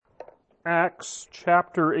Acts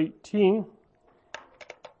chapter 18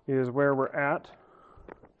 is where we're at.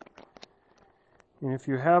 And if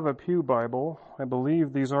you have a Pew Bible, I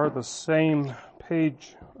believe these are the same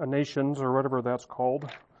paginations or whatever that's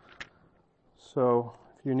called. So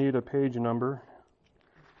if you need a page number.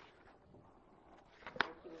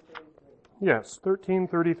 Yes,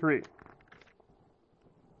 1333.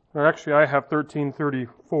 Or actually, I have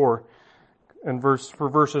 1334 and for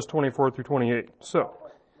verses 24 through 28. So,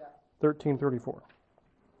 1334.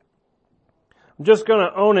 I'm just going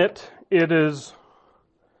to own it. It is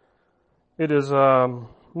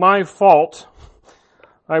my fault.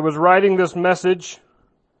 I was writing this message,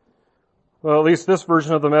 well, at least this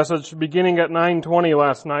version of the message, beginning at 9:20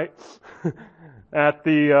 last night at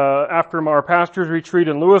after our pastor's retreat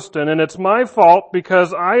in Lewiston, and it's my fault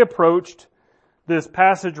because I approached this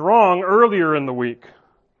passage wrong earlier in the week.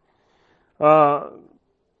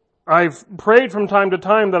 I've prayed from time to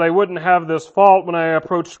time that I wouldn't have this fault when I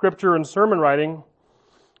approach Scripture and sermon writing,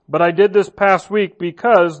 but I did this past week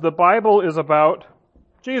because the Bible is about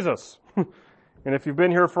Jesus. And if you've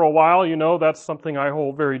been here for a while, you know that's something I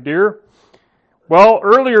hold very dear. Well,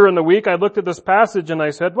 earlier in the week, I looked at this passage and I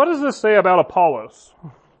said, what does this say about Apollos?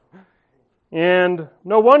 And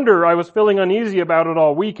no wonder I was feeling uneasy about it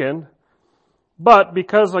all weekend. But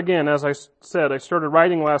because, again, as I said, I started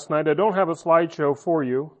writing last night, I don't have a slideshow for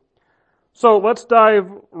you. So let's dive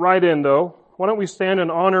right in, though. Why don't we stand in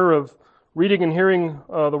honor of reading and hearing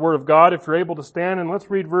the Word of God, if you're able to stand, and let's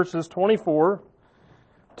read verses 24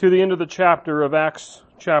 to the end of the chapter of Acts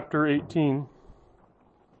chapter 18.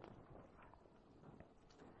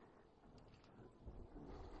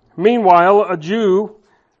 Meanwhile, a Jew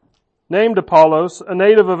named Apollos, a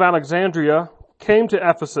native of Alexandria, came to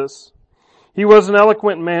Ephesus. He was an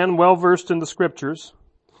eloquent man, well versed in the Scriptures.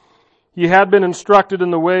 He had been instructed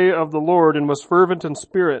in the way of the Lord and was fervent in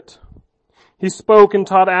spirit. He spoke and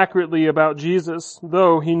taught accurately about Jesus,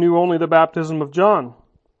 though he knew only the baptism of John.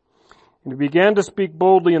 And he began to speak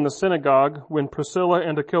boldly in the synagogue. When Priscilla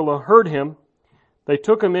and Aquila heard him, they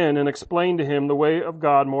took him in and explained to him the way of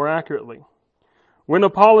God more accurately. When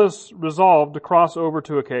Apollos resolved to cross over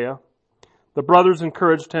to Achaia, the brothers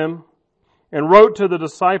encouraged him and wrote to the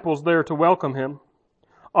disciples there to welcome him.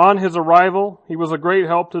 On his arrival, he was a great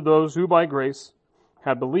help to those who by grace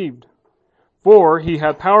had believed, for he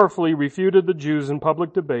had powerfully refuted the Jews in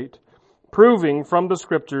public debate, proving from the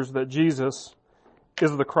Scriptures that Jesus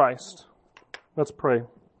is the Christ. Let's pray.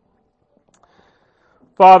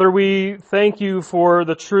 Father, we thank you for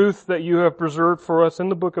the truth that you have preserved for us in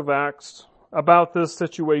the book of Acts about this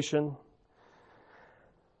situation.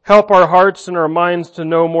 Help our hearts and our minds to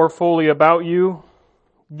know more fully about you.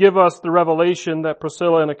 Give us the revelation that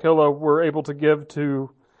Priscilla and Aquila were able to give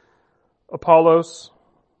to Apollos.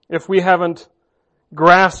 If we haven't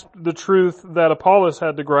grasped the truth that Apollos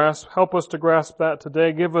had to grasp, help us to grasp that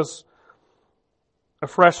today. Give us a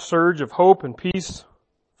fresh surge of hope and peace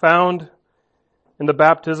found in the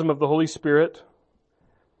baptism of the Holy Spirit.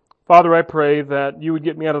 Father, I pray that you would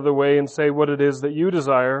get me out of the way and say what it is that you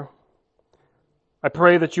desire. I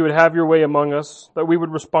pray that you would have your way among us, that we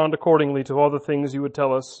would respond accordingly to all the things you would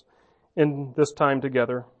tell us in this time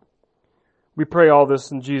together. We pray all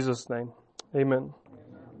this in Jesus' name. Amen.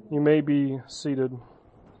 You may be seated.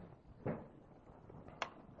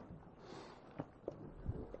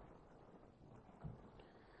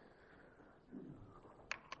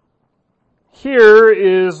 Here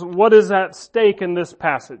is what is at stake in this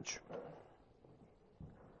passage.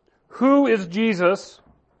 Who is Jesus,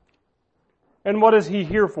 and what is he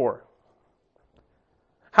here for?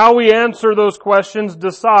 How we answer those questions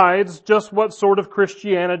decides just what sort of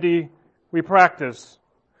Christianity we practice.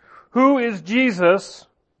 Who is Jesus,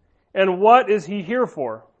 and what is he here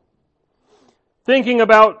for? Thinking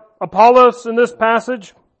about Apollos in this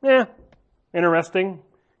passage? Interesting.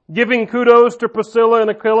 Giving kudos to Priscilla and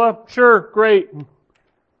Aquila? Sure, great.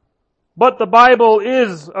 But the Bible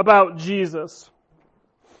is about Jesus.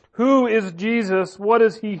 Who is Jesus? What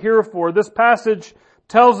is he here for? This passage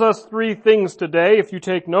tells us three things today. If you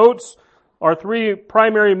take notes, our three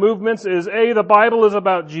primary movements is A, the Bible is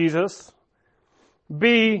about Jesus.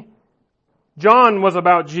 B, John was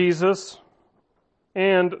about Jesus.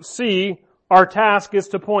 And C, our task is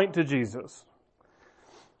to point to Jesus.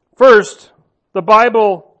 First, the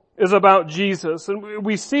Bible is about Jesus. And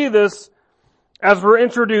we see this as we're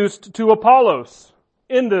introduced to Apollos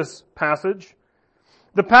in this passage.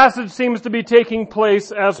 The passage seems to be taking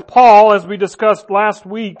place as Paul, as we discussed last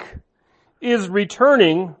week, is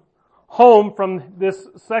returning home from this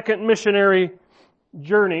second missionary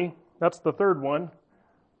journey. That's the third one.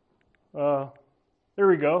 There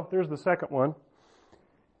we go. There's the second one.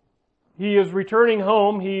 He is returning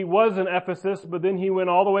home. He was in Ephesus, but then he went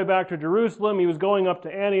all the way back to Jerusalem. He was going up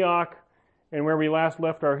to Antioch, and where we last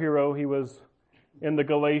left our hero, he was in the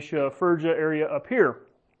Galatia, Phrygia area up here.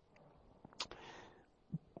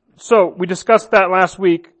 So, we discussed that last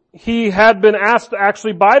week. He had been asked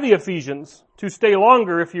actually by the Ephesians to stay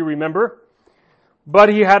longer, if you remember, but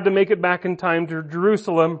he had to make it back in time to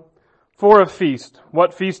Jerusalem for a feast.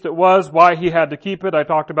 What feast it was, why he had to keep it, I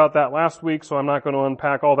talked about that last week, so I'm not going to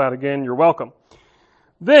unpack all that again. You're welcome.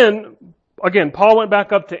 Then, again, Paul went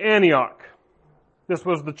back up to Antioch. This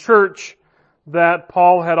was the church that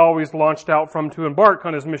Paul had always launched out from to embark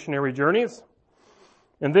on his missionary journeys.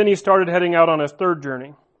 And then he started heading out on his third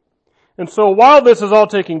journey. And so while this is all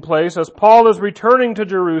taking place, as Paul is returning to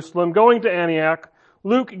Jerusalem, going to Antioch,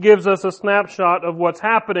 Luke gives us a snapshot of what's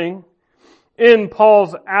happening in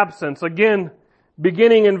Paul's absence. Again,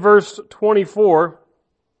 beginning in verse 24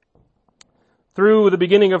 through the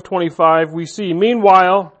beginning of 25, we see,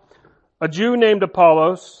 meanwhile, a Jew named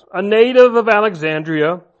Apollos, a native of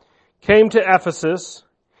Alexandria, came to Ephesus.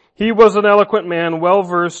 He was an eloquent man, well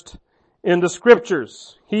versed in the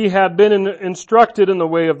scriptures. He had been instructed in the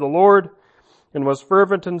way of the Lord and was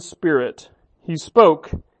fervent in spirit. He spoke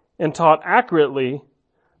and taught accurately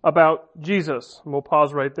about Jesus. And we'll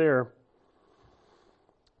pause right there.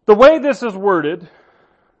 The way this is worded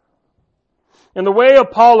and the way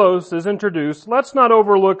Apollos is introduced, let's not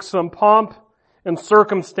overlook some pomp and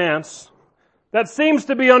circumstance that seems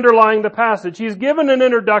to be underlying the passage. He's given an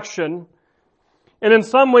introduction, and in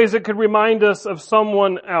some ways it could remind us of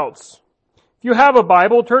someone else. If you have a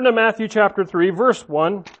Bible, turn to Matthew chapter 3, verse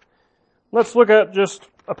 1. Let's look at just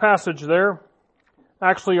a passage there.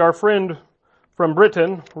 Actually, our friend from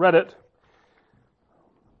Britain read it.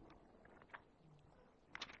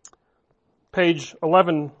 Page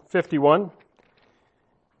 1151.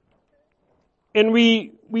 And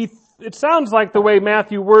it sounds like the way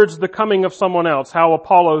Matthew words the coming of someone else, how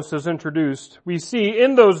Apollos is introduced. We see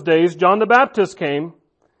in those days John the Baptist came,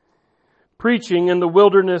 preaching in the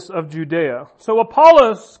wilderness of Judea. So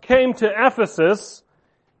Apollos came to Ephesus.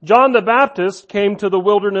 John the Baptist came to the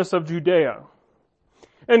wilderness of Judea.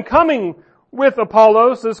 And coming with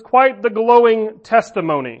Apollos is quite the glowing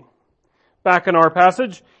testimony. Back in our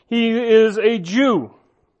passage, he is a Jew.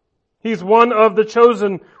 He's one of the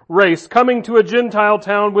chosen race, coming to a Gentile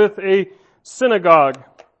town with a synagogue.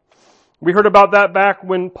 We heard about that back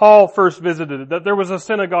when Paul first visited, that there was a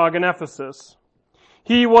synagogue in Ephesus.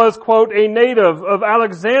 He was, quote, a native of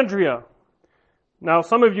Alexandria. Now,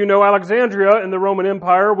 some of you know Alexandria in the Roman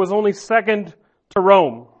Empire was only second to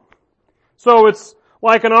Rome. So it's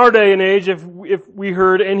like in our day and age if we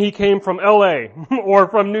heard, and he came from LA or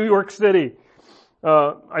from New York City.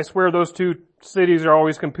 I swear those two cities are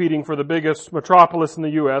always competing for the biggest metropolis in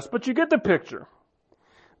the U.S., but you get the picture.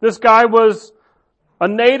 This guy was a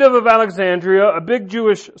native of Alexandria, a big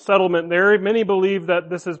Jewish settlement there. Many believe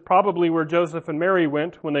that this is probably where Joseph and Mary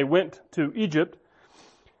went when they went to Egypt.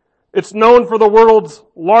 It's known for the world's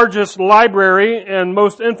largest library and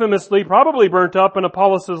most infamously probably burnt up in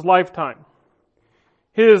Apollos' lifetime.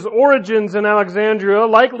 His origins in Alexandria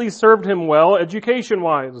likely served him well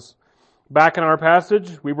education-wise. Back in our passage,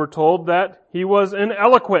 we were told that he was an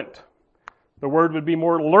eloquent. The word would be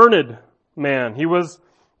more learned man. He was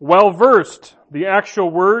well-versed. The actual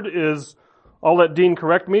word is, I'll let Dean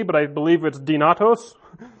correct me, but I believe it's dinatos,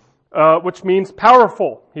 which means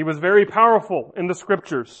powerful. He was very powerful in the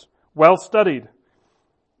scriptures, well-studied.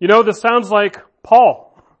 You know, this sounds like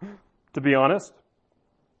Paul, to be honest.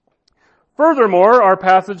 Furthermore, our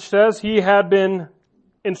passage says he had been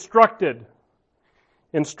instructed.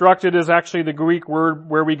 Instructed is actually the Greek word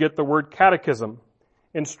where we get the word catechism.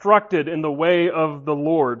 Instructed in the way of the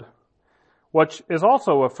Lord, which is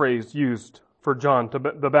also a phrase used for John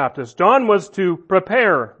the Baptist. John was to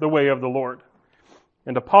prepare the way of the Lord.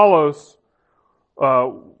 And Apollos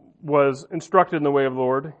was instructed in the way of the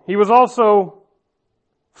Lord. He was also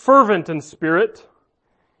fervent in spirit.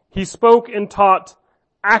 He spoke and taught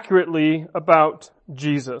accurately about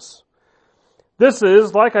Jesus. This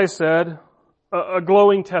is, like I said, a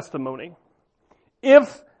glowing testimony.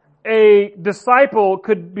 If a disciple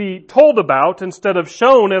could be told about instead of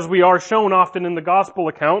shown, as we are shown often in the gospel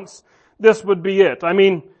accounts, this would be it. I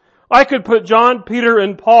mean, I could put John, Peter,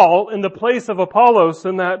 and Paul in the place of Apollos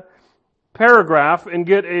in that paragraph and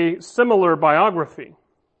get a similar biography.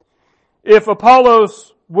 If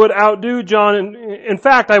Apollos would outdo John, in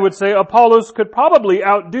fact, I would say Apollos could probably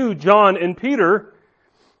outdo John and Peter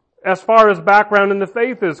as far as background in the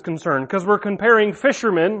faith is concerned, because we're comparing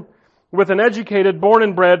fishermen with an educated, born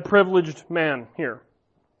and bred, privileged man here.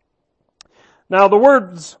 Now, the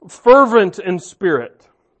words fervent in spirit.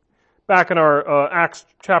 back in our Acts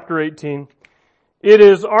chapter 18, it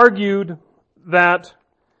is argued that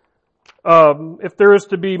if there is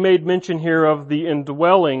to be made mention here of the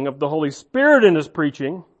indwelling of the Holy Spirit in his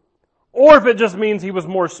preaching, or if it just means he was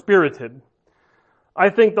more spirited, I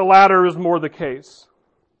think the latter is more the case.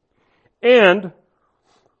 And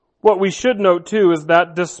what we should note too is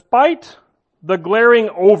that despite the glaring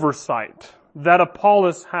oversight that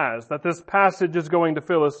Apollos has, that this passage is going to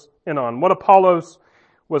fill us in on, what Apollos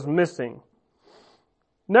was missing,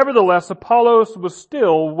 nevertheless, Apollos was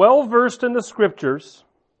still well versed in the Scriptures,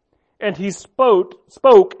 and he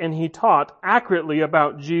spoke and he taught accurately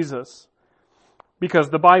about Jesus, because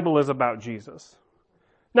the Bible is about Jesus.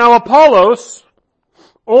 Now, Apollos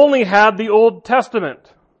only had the Old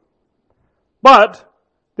Testament, but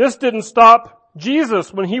this didn't stop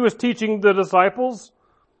Jesus when he was teaching the disciples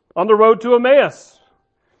on the road to Emmaus.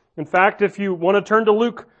 In fact, if you want to turn to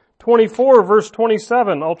Luke 24, verse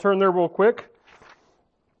 27, I'll turn there real quick.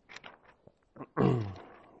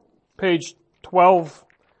 Page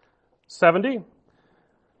 1270.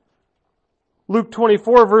 Luke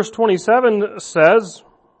 24, verse 27 says,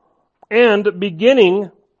 "And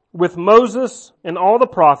beginning with Moses and all the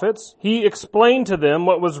prophets, he explained to them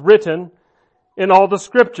what was written in all the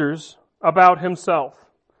Scriptures about himself."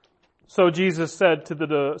 So Jesus said to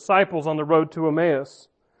the disciples on the road to Emmaus,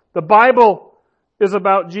 the Bible is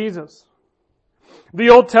about Jesus.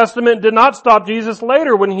 The Old Testament did not stop Jesus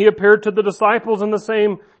later when he appeared to the disciples in the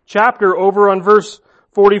same chapter. Over on verse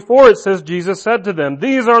 44 it says, Jesus said to them,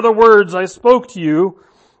 "These are the words I spoke to you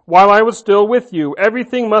while I was still with you.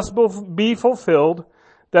 Everything must be fulfilled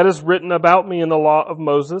that is written about me in the law of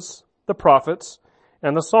Moses, the prophets,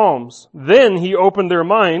 and the Psalms." Then he opened their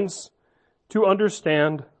minds to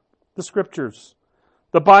understand the Scriptures.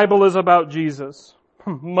 The Bible is about Jesus,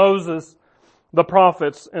 Moses, the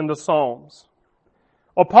prophets, and the Psalms.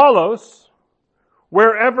 Apollos,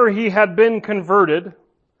 wherever he had been converted,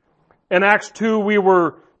 in Acts 2 we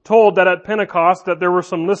were told that at Pentecost that there were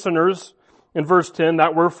some listeners in verse 10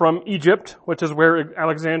 that were from Egypt, which is where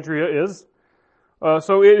Alexandria is.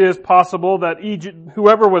 So it is possible that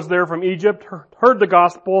whoever was there from Egypt heard the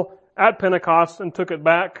gospel at Pentecost and took it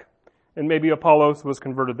back, and maybe Apollos was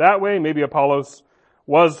converted that way. Maybe Apollos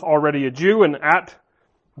was already a Jew and at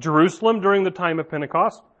Jerusalem during the time of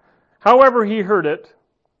Pentecost. However he heard it,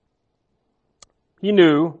 he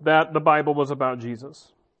knew that the Bible was about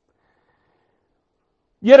Jesus.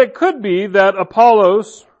 Yet it could be that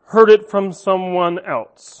Apollos heard it from someone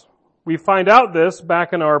else. We find out this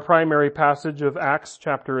back in our primary passage of Acts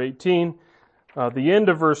chapter 18, the end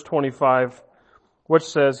of verse 25, which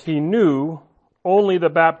says, "He knew only the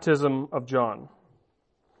baptism of John."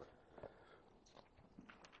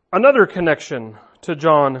 Another connection to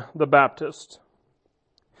John the Baptist.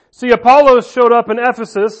 See, Apollos showed up in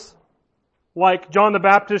Ephesus like John the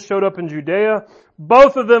Baptist showed up in Judea.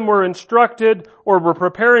 Both of them were instructed or were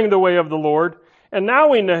preparing the way of the Lord. And now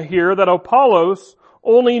we hear that Apollos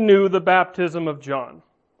only knew the baptism of John.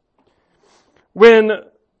 When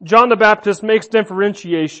John the Baptist makes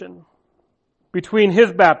differentiation between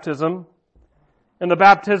his baptism and the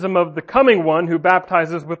baptism of the coming one who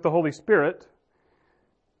baptizes with the Holy Spirit,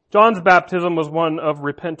 John's baptism was one of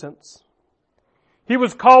repentance. He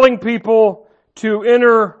was calling people to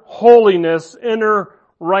inner holiness, inner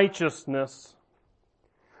righteousness.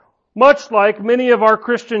 Much like many of our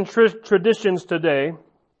Christian traditions today,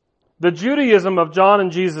 the Judaism of John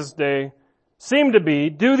and Jesus' day seemed to be,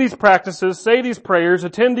 do these practices, say these prayers,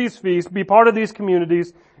 attend these feasts, be part of these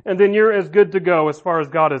communities, and then you're as good to go as far as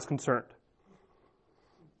God is concerned.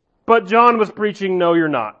 But John was preaching, no, you're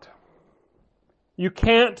not. You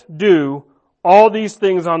can't do all these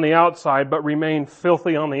things on the outside but remain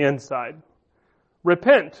filthy on the inside.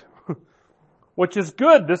 Repent, which is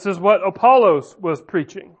good. This is what Apollos was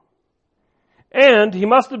preaching. And he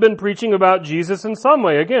must have been preaching about Jesus in some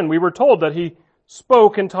way. Again, we were told that he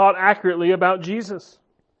spoke and taught accurately about Jesus.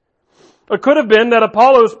 It could have been that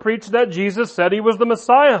Apollos preached that Jesus said he was the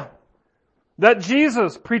Messiah. That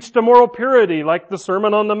Jesus preached a moral purity like the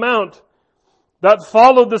Sermon on the Mount. That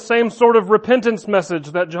followed the same sort of repentance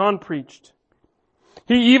message that John preached.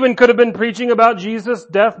 He even could have been preaching about Jesus'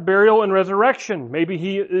 death, burial, and resurrection. Maybe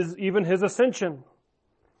he is even his ascension.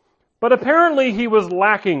 But apparently he was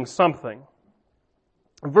lacking something.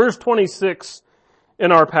 Verse 26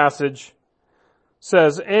 in our passage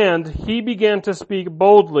says, "And he began to speak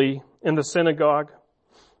boldly in the synagogue."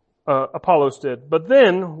 Apollos did. "But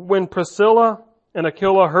then, when Priscilla and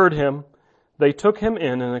Aquila heard him, they took him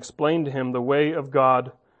in and explained to him the way of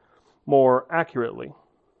God more accurately."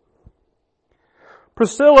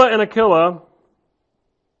 Priscilla and Aquila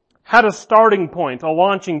had a starting point, a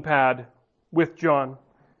launching pad with John.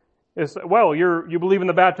 It's, well, you believe in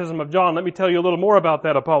the baptism of John. Let me tell you a little more about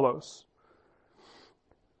that, Apollos.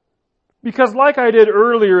 Because like I did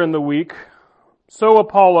earlier in the week, so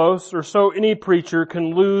Apollos, or so any preacher,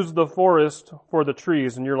 can lose the forest for the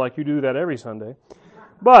trees. And you're like, you do that every Sunday.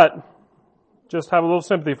 But just have a little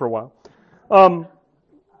sympathy for a while.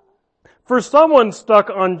 For someone stuck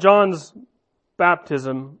on John's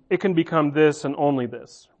baptism, it can become this and only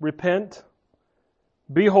this. Repent,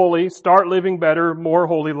 be holy, start living better, more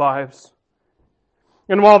holy lives.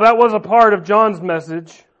 And while that was a part of John's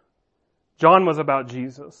message, John was about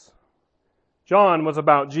Jesus. John was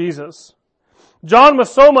about Jesus. John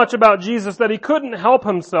was so much about Jesus that he couldn't help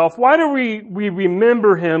himself. Why do we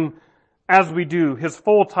remember him as we do? His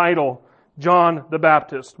full title, John the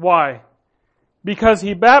Baptist. Why? Because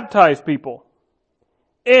he baptized people.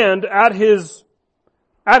 And at his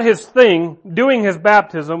thing, doing his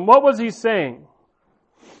baptism, what was he saying?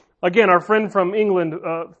 Again, our friend from England,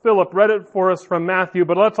 Philip, read it for us from Matthew,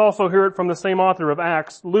 but let's also hear it from the same author of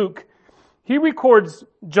Acts, Luke. He records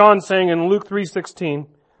John saying in Luke 3:16,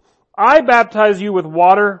 I baptize you with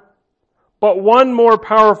water, but one more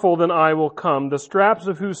powerful than I will come, the straps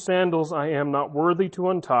of whose sandals I am not worthy to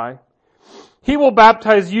untie. He will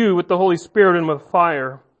baptize you with the Holy Spirit and with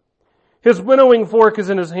fire. His winnowing fork is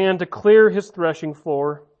in his hand to clear his threshing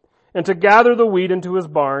floor and to gather the wheat into his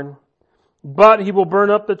barn, but he will burn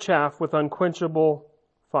up the chaff with unquenchable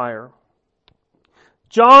fire.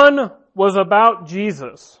 John was about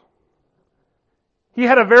Jesus. He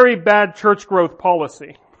had a very bad church growth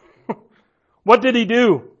policy. What did he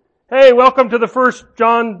do? Hey, welcome to the First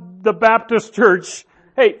John the Baptist Church.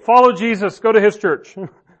 Hey, follow Jesus. Go to his church.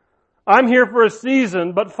 I'm here for a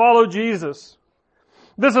season, but follow Jesus.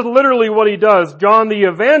 This is literally what he does. John the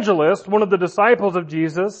Evangelist, one of the disciples of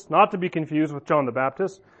Jesus, not to be confused with John the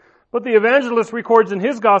Baptist, but the Evangelist records in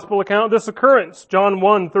his gospel account this occurrence. John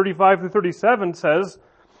 1:35-37 says,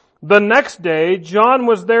 the next day, John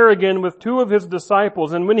was there again with two of his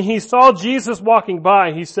disciples, and when he saw Jesus walking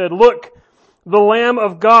by, he said, look, the Lamb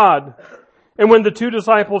of God. And when the two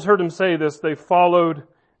disciples heard him say this, they followed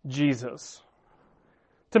Jesus.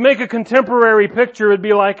 To make a contemporary picture, it'd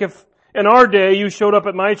be like if in our day you showed up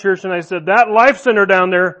at my church and I said, that Life Center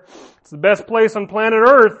down there, it's the best place on planet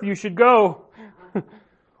Earth, you should go.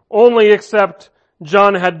 Only except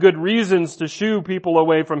John had good reasons to shoo people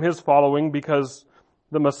away from his following because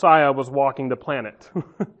the Messiah was walking the planet.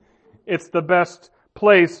 It's the best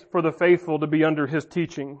place for the faithful to be under his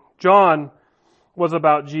teaching. John was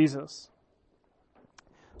about Jesus.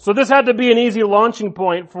 So this had to be an easy launching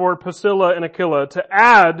point for Priscilla and Aquila to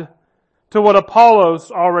add to what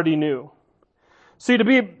Apollos already knew. See,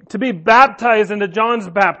 to be baptized into John's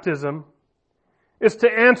baptism is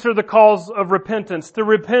to answer the calls of repentance, to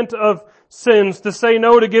repent of sins, to say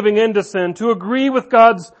no to giving in to sin, to agree with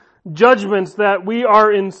God's judgments that we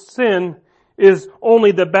are in sin is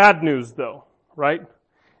only the bad news though, right?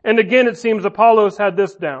 And again, it seems Apollos had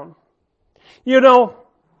this down. You know,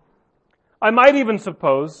 I might even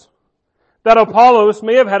suppose that Apollos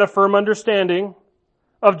may have had a firm understanding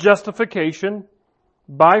of justification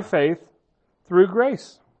by faith through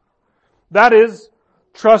grace. That is,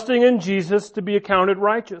 trusting in Jesus to be accounted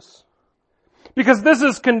righteous. Because this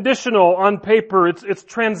is conditional on paper, it's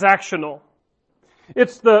transactional.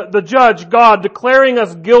 It's the judge, God, declaring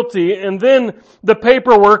us guilty, and then the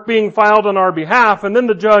paperwork being filed on our behalf, and then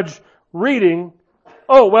the judge reading,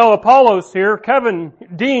 oh, well, Apollos here, Kevin,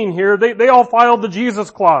 Dean here, they all filed the Jesus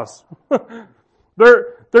clause.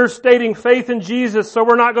 They're stating faith in Jesus, so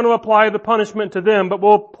we're not going to apply the punishment to them, but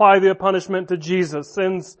we'll apply the punishment to Jesus.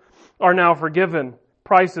 Sins are now forgiven.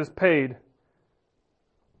 Price is paid.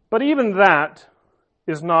 But even that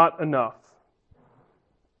is not enough.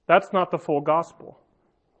 That's not the full gospel.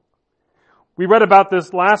 We read about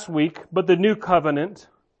this last week, but the new covenant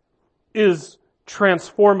is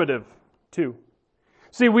transformative too.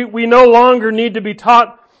 See, we no longer need to be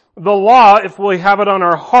taught the law if we have it on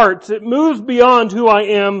our hearts. It moves beyond who I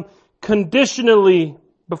am conditionally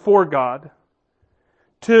before God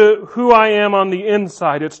to who I am on the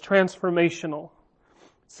inside. It's transformational.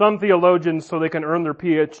 Some theologians, so they can earn their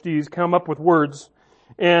PhDs, come up with words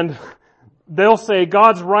and they'll say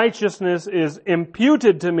God's righteousness is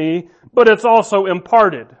imputed to me, but it's also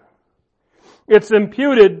imparted. It's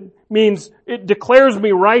imputed means it declares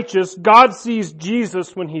me righteous. God sees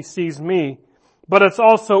Jesus when He sees me, but it's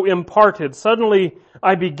also imparted. Suddenly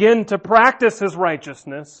I begin to practice His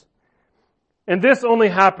righteousness, and this only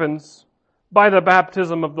happens by the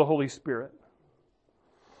baptism of the Holy Spirit.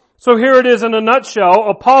 So here it is in a nutshell.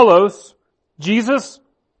 Apollos, Jesus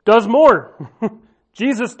does more.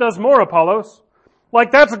 Jesus does more, Apollos.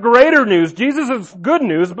 Like, that's greater news. Jesus is good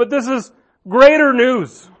news, but this is greater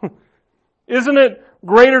news. Isn't it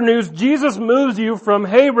greater news? Jesus moves you from,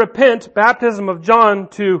 hey, repent, baptism of John,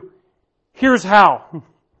 to, here's how.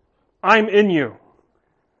 I'm in you.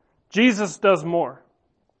 Jesus does more.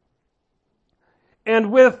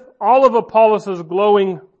 And with all of Apollos'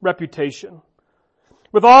 glowing reputation,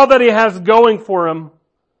 with all that he has going for him,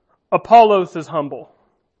 Apollos is humble.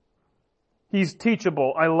 He's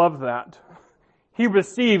teachable. I love that. He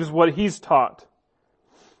receives what he's taught.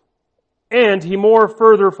 And he more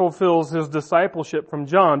further fulfills his discipleship from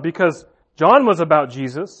John, because John was about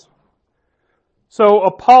Jesus. So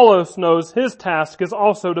Apollos knows his task is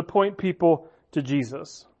also to point people to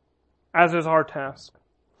Jesus, as is our task.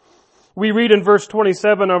 We read in verse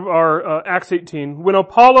 27 of our Acts 18, when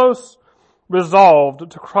Apollos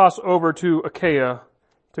resolved to cross over to Achaia,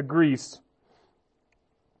 to Greece.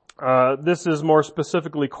 This is more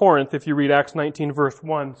specifically Corinth if you read Acts 19 verse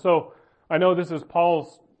 1. So I know this is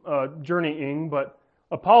Paul's journeying, but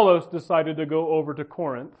Apollos decided to go over to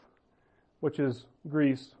Corinth, which is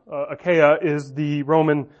Greece. Achaia is the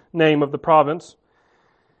Roman name of the province.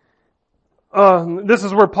 This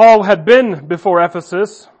is where Paul had been before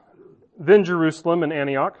Ephesus, then Jerusalem and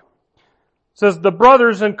Antioch. It says, the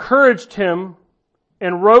brothers encouraged him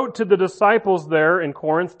and wrote to the disciples there in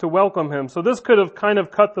Corinth to welcome him. So this could have kind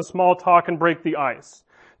of cut the small talk and break the ice.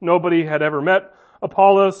 Nobody had ever met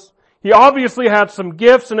Apollos. He obviously had some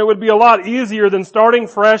gifts, and it would be a lot easier than starting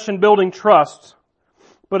fresh and building trust.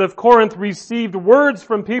 But if Corinth received words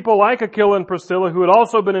from people like Aquila and Priscilla, who had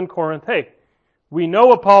also been in Corinth, hey, we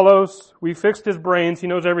know Apollos, we fixed his brains, he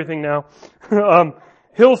knows everything now.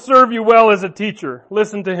 He'll serve you well as a teacher.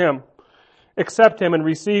 Listen to him. Accept him and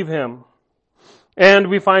receive him. And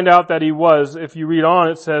we find out that he was. If you read on,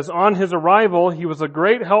 it says, on his arrival, he was a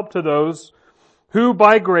great help to those who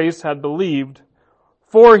by grace had believed,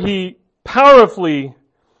 for he powerfully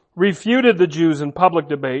refuted the Jews in public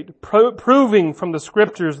debate, proving from the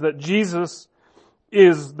scriptures that Jesus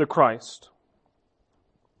is the Christ.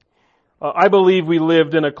 I believe we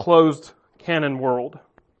lived in a closed canon world,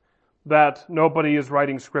 that nobody is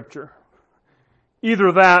writing scripture.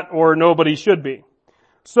 Either that or nobody should be.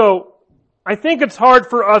 So, I think it's hard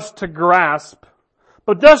for us to grasp,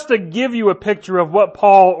 but just to give you a picture of what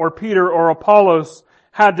Paul or Peter or Apollos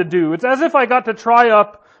had to do. It's as if I got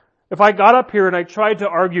up here and I tried to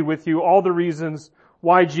argue with you all the reasons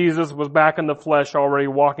why Jesus was back in the flesh already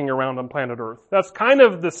walking around on planet Earth. That's kind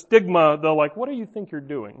of the stigma, what do you think you're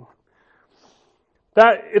doing?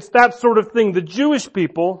 It's that sort of thing. The Jewish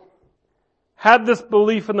people had this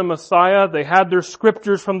belief in the Messiah. They had their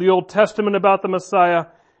scriptures from the Old Testament about the Messiah.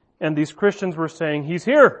 And these Christians were saying, he's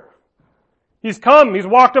here. He's come. He's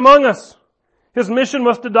walked among us. His mission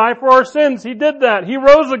was to die for our sins. He did that. He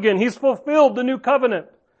rose again. He's fulfilled the new covenant.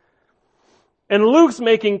 And Luke's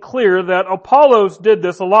making clear that Apollos did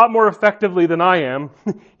this a lot more effectively than I am.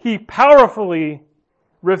 He powerfully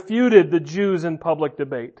refuted the Jews in public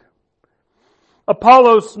debate.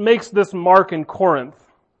 Apollos makes this mark in Corinth.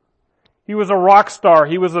 He was a rock star.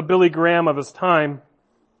 He was a Billy Graham of his time.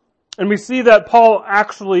 And we see that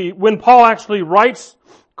when Paul actually writes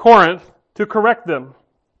Corinth to correct them.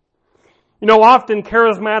 You know, often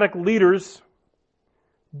charismatic leaders,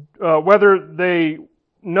 whether they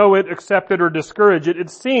know it, accept it, or discourage it, it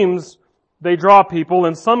seems they draw people,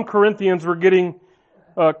 and some Corinthians were getting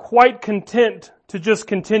quite content to just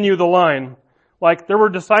continue the line. Like, there were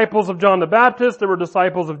disciples of John the Baptist, there were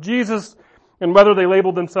disciples of Jesus, and whether they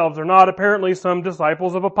labeled themselves or not, apparently some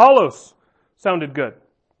disciples of Apollos sounded good.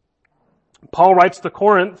 Paul writes to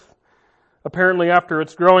Corinth, apparently after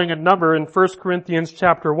it's growing in number, in 1 Corinthians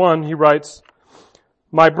chapter 1, he writes,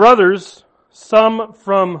 my brothers, some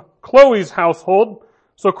from Chloe's household.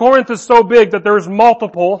 So Corinth is so big that there's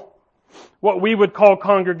multiple, what we would call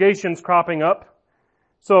congregations cropping up.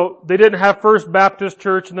 So they didn't have First Baptist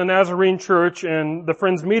Church and the Nazarene Church and the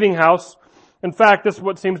Friends Meeting House. In fact, this is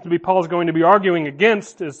what seems to be Paul's going to be arguing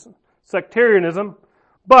against is sectarianism.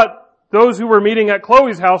 But those who were meeting at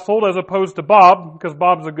Chloe's household as opposed to Bob, because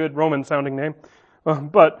Bob's a good Roman sounding name,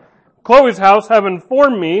 but Chloe's house have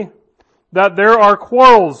informed me that there are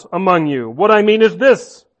quarrels among you. What I mean is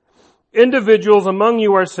this. Individuals among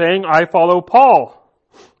you are saying, I follow Paul.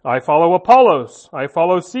 I follow Apollos. I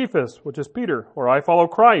follow Cephas, which is Peter, or I follow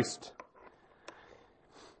Christ.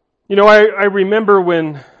 You know, I remember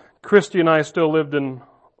when Christy and I still lived in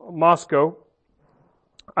Moscow,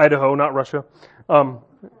 Idaho, not Russia.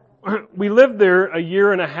 We lived there a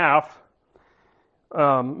year and a half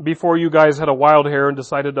before you guys had a wild hair and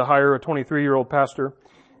decided to hire a 23-year-old pastor.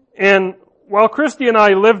 And while Christy and I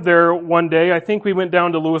lived there one day, I think we went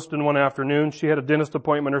down to Lewiston one afternoon. She had a dentist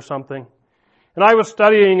appointment or something. And I was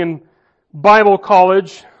studying in Bible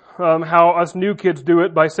college, how us new kids do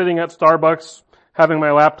it by sitting at Starbucks, having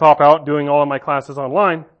my laptop out, doing all of my classes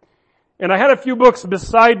online. And I had a few books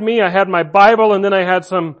beside me. I had my Bible, and then I had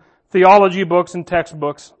some theology books and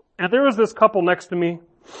textbooks. And there was this couple next to me,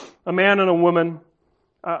 a man and a woman.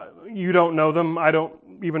 You don't know them. I don't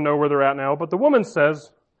even know where they're at now. But the woman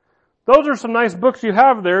says, "Those are some nice books you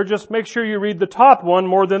have there. Just make sure you read the top one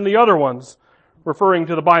more than the other ones." Referring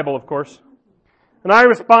to the Bible, of course. And I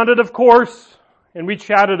responded, "Of course." And we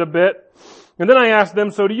chatted a bit. And then I asked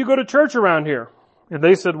them, "So do you go to church around here?" And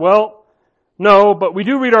they said, "Well, no, but we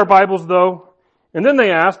do read our Bibles though." And then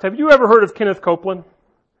they asked, "Have you ever heard of Kenneth Copeland?"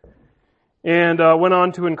 And went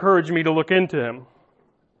on to encourage me to look into him.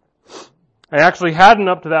 I actually hadn't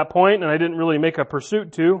up to that point, and I didn't really make a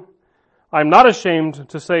pursuit to. I'm not ashamed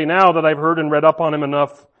to say now that I've heard and read up on him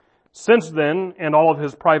enough since then, and all of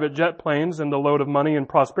his private jet planes and the load of money and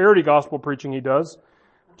prosperity gospel preaching he does.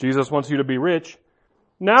 Jesus wants you to be rich.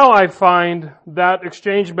 Now I find that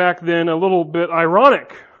exchange back then a little bit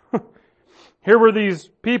ironic. Here were these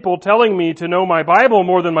people telling me to know my Bible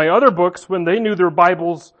more than my other books when they knew their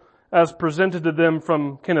Bibles as presented to them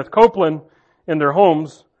from Kenneth Copeland in their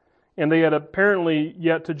homes, and they had apparently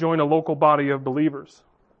yet to join a local body of believers.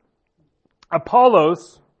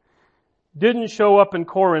 Apollos didn't show up in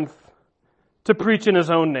Corinth to preach in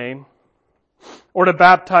his own name or to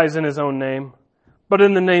baptize in his own name, but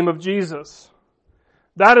in the name of Jesus.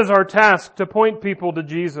 That is our task, to point people to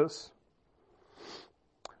Jesus.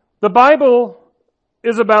 The Bible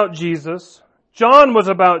is about Jesus. John was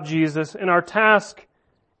about Jesus, and our task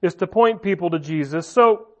is to point people to Jesus.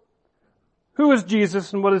 So, who is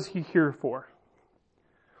Jesus and what is He here for?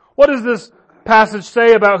 What does this passage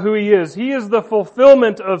say about who He is? He is the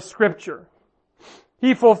fulfillment of Scripture.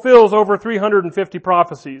 He fulfills over 350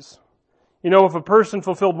 prophecies. You know, if a person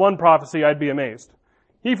fulfilled one prophecy, I'd be amazed.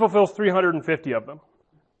 He fulfills 350 of them.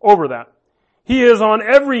 Over that. He is on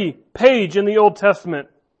every page in the Old Testament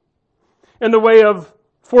in the way of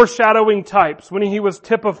foreshadowing types when He was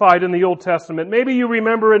typified in the Old Testament. Maybe you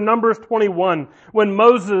remember in Numbers 21 when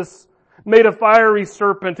Moses made a fiery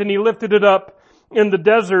serpent and he lifted it up in the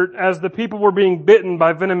desert as the people were being bitten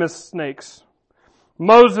by venomous snakes.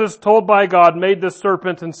 Moses, told by God, made this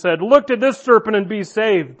serpent and said, "Look to this serpent and be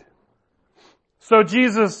saved." So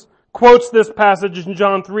Jesus quotes this passage in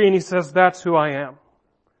John 3 and He says, "That's who I am.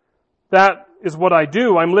 That is what I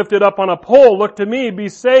do. I'm lifted up on a pole. Look to me, be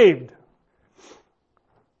saved."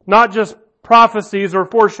 Not just prophecies or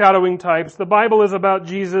foreshadowing types. The Bible is about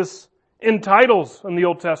Jesus in titles in the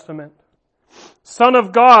Old Testament. Son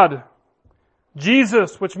of God,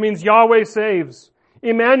 Jesus, which means Yahweh saves.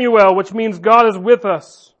 Emmanuel, which means God is with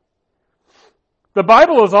us. The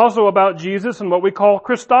Bible is also about Jesus in what we call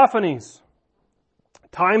Christophanies.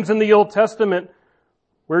 Times in the Old Testament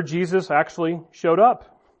where Jesus actually showed up.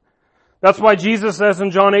 That's why Jesus says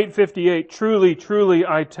in John 8:58, "Truly, truly,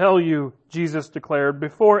 I tell you," Jesus declared,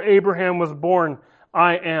 "before Abraham was born,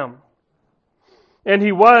 I am." And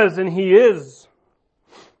He was and He is.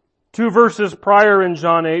 2 verses prior in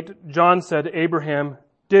John 8, John said, "Abraham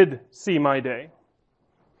did see my day."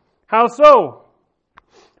 How so?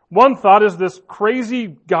 One thought is this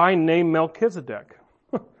crazy guy named Melchizedek.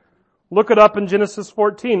 Look it up in Genesis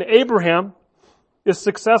 14. Abraham is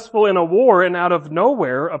successful in a war, and out of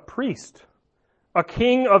nowhere, a priest, a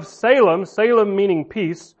king of Salem, Salem meaning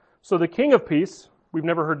peace, so the king of peace, we've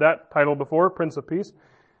never heard that title before, Prince of Peace,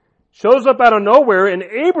 shows up out of nowhere, and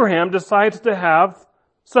Abraham decides to have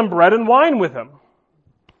some bread and wine with him.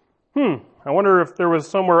 I wonder if there was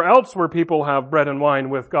somewhere else where people have bread and wine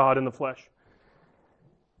with God in the flesh.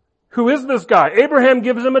 Who is this guy? Abraham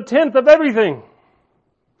gives him a tenth of everything.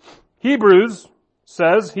 Hebrews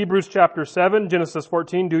says, Hebrews chapter 7, Genesis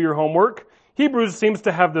 14, do your homework. Hebrews seems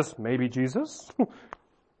to have this, maybe Jesus.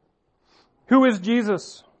 Who is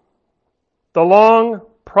Jesus? The long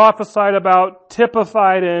prophesied about,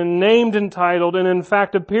 typified and named and titled, and in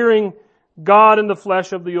fact appearing God in the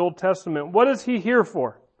flesh of the Old Testament. What is He here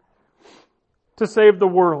for? To save the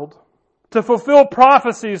world. To fulfill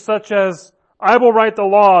prophecies such as, I will write the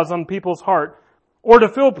laws on people's heart. Or to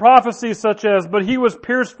fulfill prophecies such as, but He was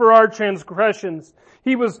pierced for our transgressions.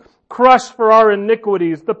 He was crushed for our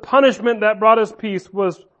iniquities. The punishment that brought us peace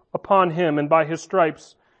was upon Him, and by His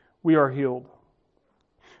stripes we are healed.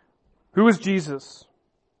 Who is Jesus?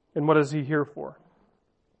 And what is He here for?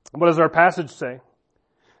 What does our passage say?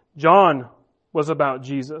 John was about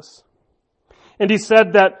Jesus. And he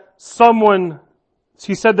said that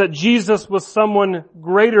Jesus was someone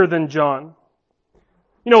greater than John.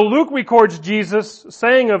 Luke records Jesus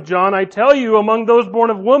saying of John, I tell you, among those born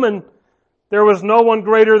of woman, there was no one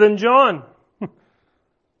greater than John.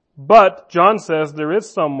 But John says there is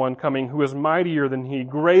someone coming who is mightier than he,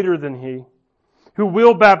 greater than he, who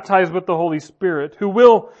will baptize with the Holy Spirit, who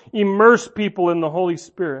will immerse people in the Holy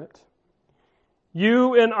Spirit.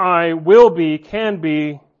 You and I will be, can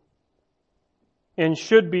be, and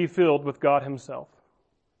should be filled with God Himself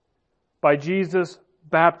by Jesus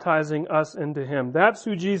baptizing us into Him. That's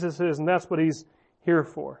who Jesus is, and that's what He's here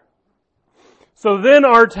for. So then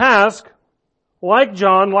our task, like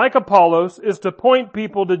John, like Apollos, is to point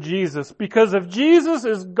people to Jesus. Because if Jesus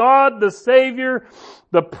is God, the Savior,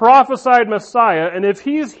 the prophesied Messiah, and if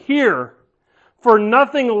He's here for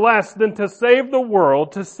nothing less than to save the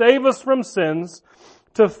world, to save us from sins,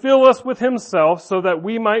 to fill us with Himself so that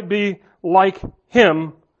we might be like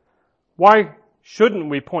Him, why shouldn't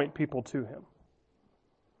we point people to Him?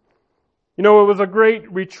 It was a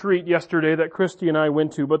great retreat yesterday that Christy and I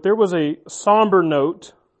went to, but there was a somber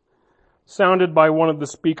note sounded by one of the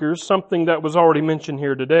speakers, something that was already mentioned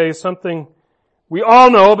here today, something we all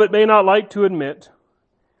know but may not like to admit.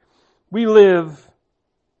 We live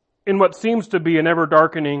in what seems to be an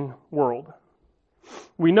ever-darkening world.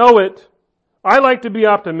 We know it. I like to be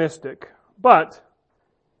optimistic, but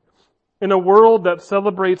in a world that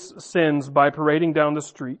celebrates sins by parading down the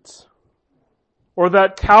streets, or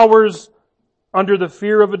that cowers under the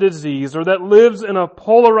fear of a disease, or that lives in a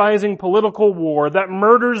polarizing political war, that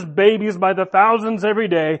murders babies by the thousands every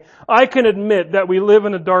day, I can admit that we live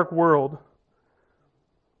in a dark world.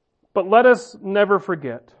 But let us never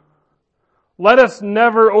forget. Let us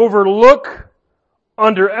never overlook,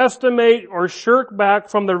 underestimate, or shirk back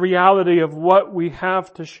from the reality of what we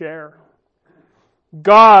have to share.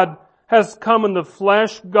 God has come in the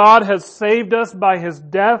flesh. God has saved us by His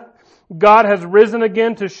death. God has risen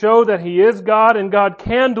again to show that He is God, and God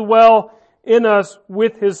can dwell in us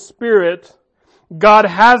with His Spirit. God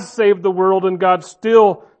has saved the world, and God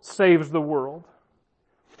still saves the world.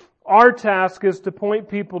 Our task is to point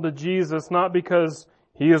people to Jesus, not because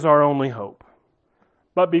He is our only hope,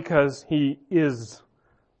 but because He is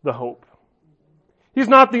the hope. He's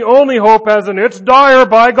not the only hope, as in, it's dire,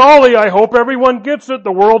 by golly, I hope everyone gets it.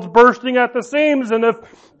 The world's bursting at the seams, and if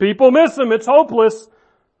people miss Him, it's hopeless.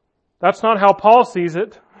 That's not how Paul sees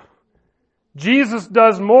it. Jesus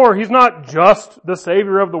does more. He's not just the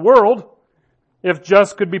Savior of the world, if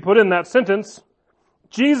just could be put in that sentence.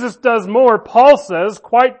 Jesus does more. Paul says,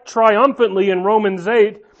 quite triumphantly in Romans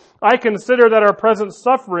 8, I consider that our present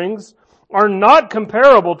sufferings are not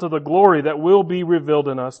comparable to the glory that will be revealed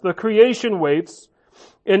in us. The creation waits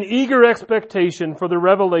in eager expectation for the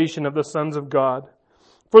revelation of the sons of God.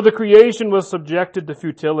 For the creation was subjected to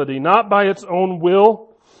futility, not by its own will,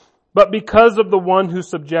 but because of the one who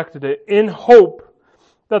subjected it, in hope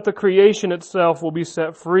that the creation itself will be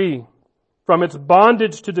set free from its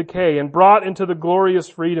bondage to decay and brought into the glorious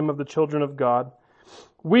freedom of the children of God.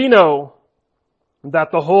 We know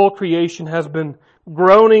that the whole creation has been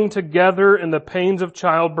groaning together in the pains of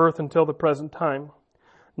childbirth until the present time.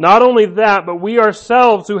 Not only that, but we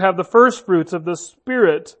ourselves who have the first fruits of the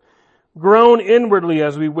Spirit groan inwardly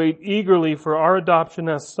as we wait eagerly for our adoption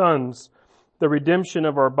as sons, the redemption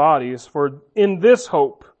of our bodies. For in this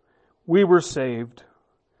hope we were saved.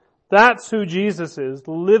 That's who Jesus is,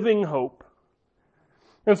 living hope.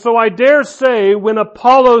 And so I dare say when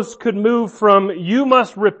Apollos could move from you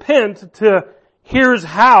must repent to here's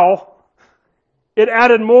how, it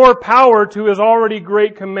added more power to his already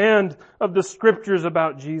great command of the Scriptures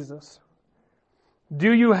about Jesus.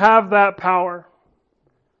 Do you have that power?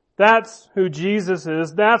 That's who Jesus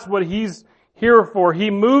is. That's what He's here for.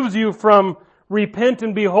 He moves you from repent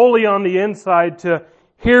and be holy on the inside to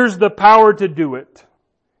here's the power to do it.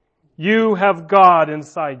 You have God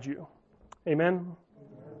inside you. Amen?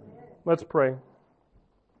 Let's pray.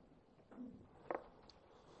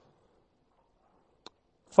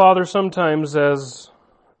 Father, sometimes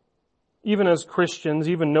even as Christians,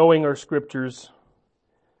 even knowing our Scriptures,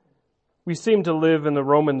 we seem to live in the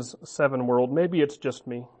Romans 7 world. Maybe it's just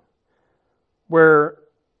me, where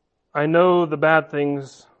I know the bad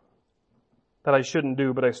things that I shouldn't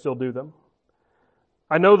do, but I still do them.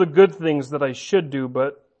 I know the good things that I should do,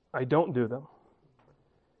 but I don't do them.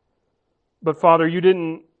 But Father, You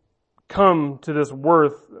didn't come to this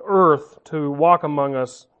earth to walk among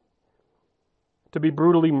us, to be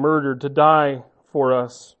brutally murdered, to die for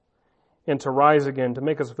us, and to rise again, to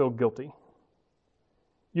make us feel guilty.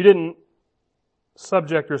 You didn't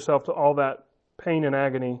subject Yourself to all that pain and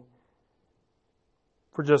agony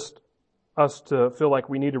for just us to feel like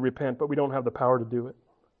we need to repent, but we don't have the power to do it.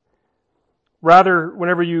 Rather,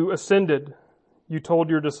 whenever You ascended, you told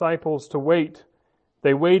your disciples to wait,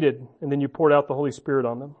 they waited, and then you poured out the Holy Spirit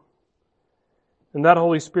on them. And that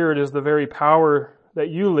Holy Spirit is the very power that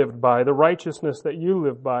you lived by, the righteousness that you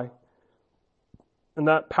lived by. And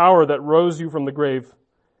that power that rose you from the grave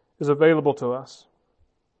is available to us.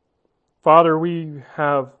 Father, we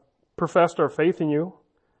have professed our faith in you.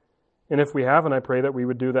 And if we haven't, I pray that we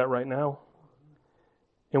would do that right now.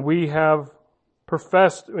 And we have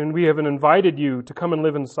professed and we have invited you to come and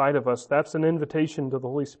live inside of us. That's an invitation to the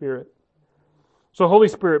Holy Spirit. So Holy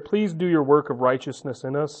Spirit, please do your work of righteousness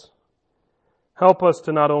in us. Help us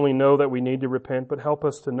to not only know that we need to repent, but help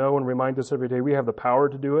us to know and remind us every day we have the power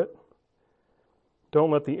to do it.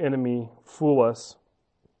 Don't let the enemy fool us.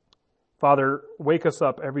 Father, wake us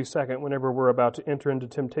up every second whenever we're about to enter into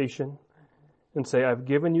temptation and say, I've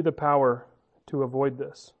given you the power to avoid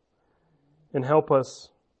this. And help us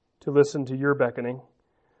to listen to your beckoning.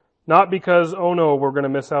 Not because, oh no, we're going to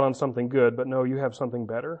miss out on something good, but no, you have something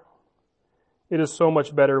better. It is so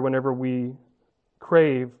much better whenever we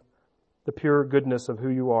crave the pure goodness of who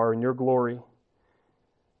you are and your glory,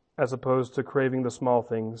 as opposed to craving the small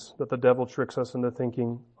things that the devil tricks us into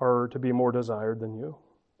thinking are to be more desired than you.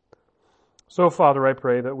 So, Father, I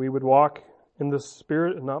pray that we would walk in the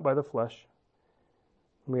Spirit and not by the flesh.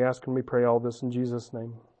 And we ask and we pray all this in Jesus'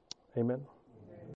 name. Amen.